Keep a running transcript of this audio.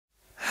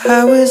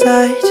How was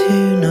I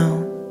to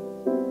know?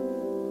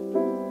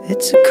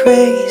 It's a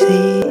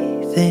crazy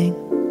thing.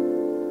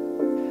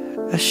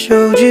 I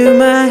showed you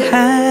my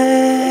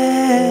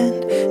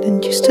hand,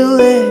 and you still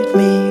let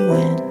me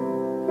win.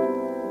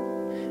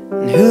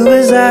 And who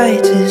was I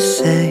to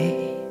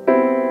say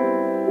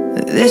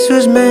that this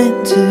was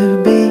meant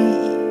to be?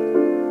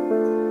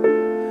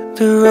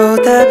 The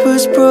road that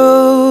was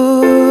broken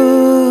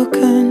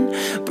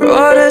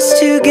brought us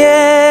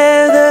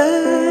together.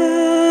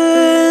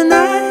 And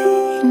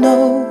I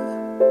know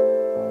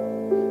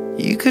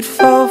you could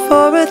fall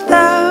for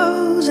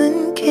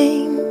 1,000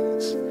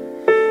 kings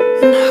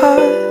and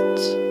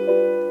hearts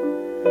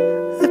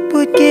that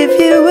would give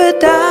you a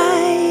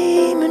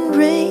diamond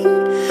ring.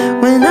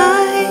 When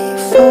I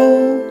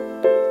fold,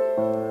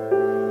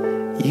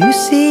 you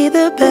see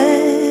the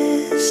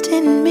best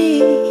in me,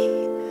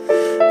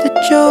 the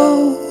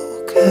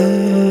joker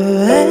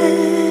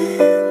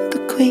and the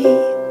queen.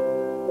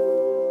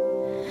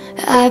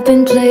 I've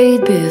been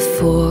played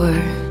before,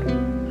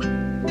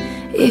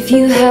 if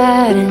you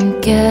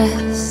hadn't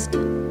guessed.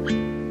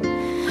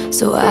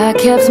 So I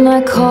kept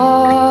my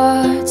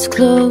cards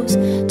close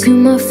to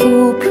my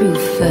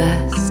foolproof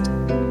vest.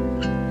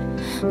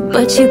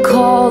 But you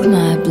called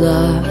my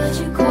bluff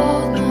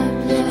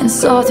and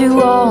saw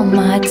through all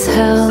my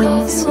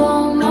tells.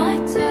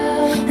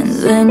 And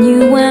then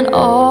you went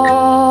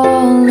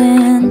all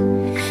in,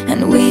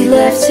 and we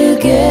left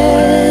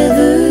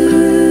together.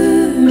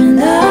 And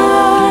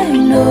I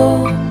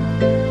know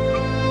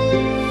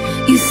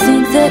you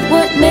think that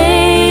what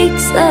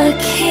makes a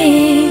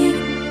king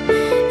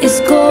is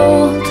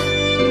gold,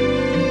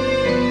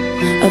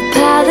 a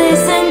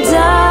palace and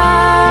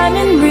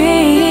diamond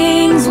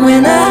rings.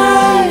 When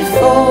I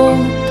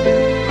fold,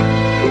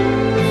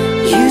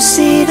 you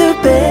see the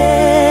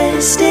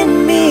best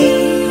in me,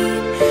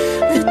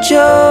 the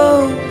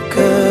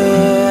joker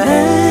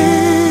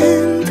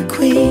and the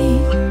queen.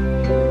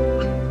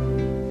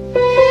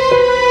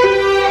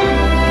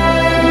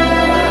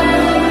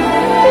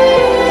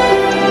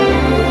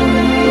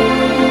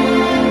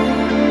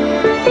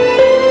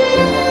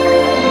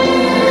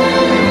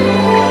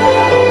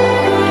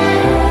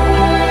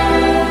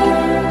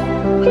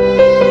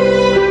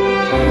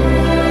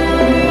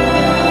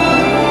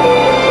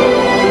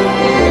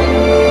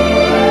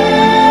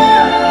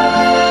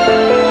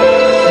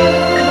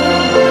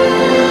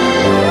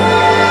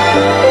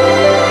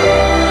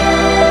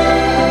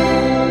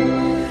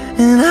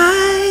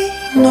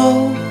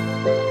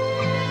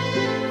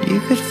 You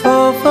could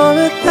fall for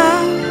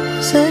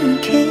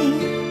 1,000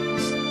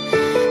 kings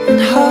and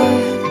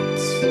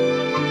hearts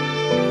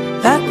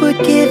that would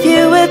give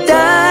you a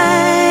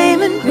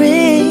diamond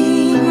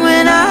ring.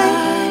 When I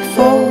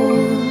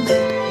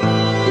folded,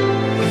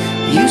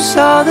 you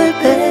saw the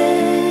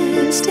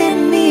best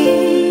in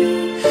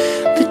me,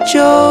 the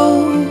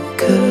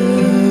joker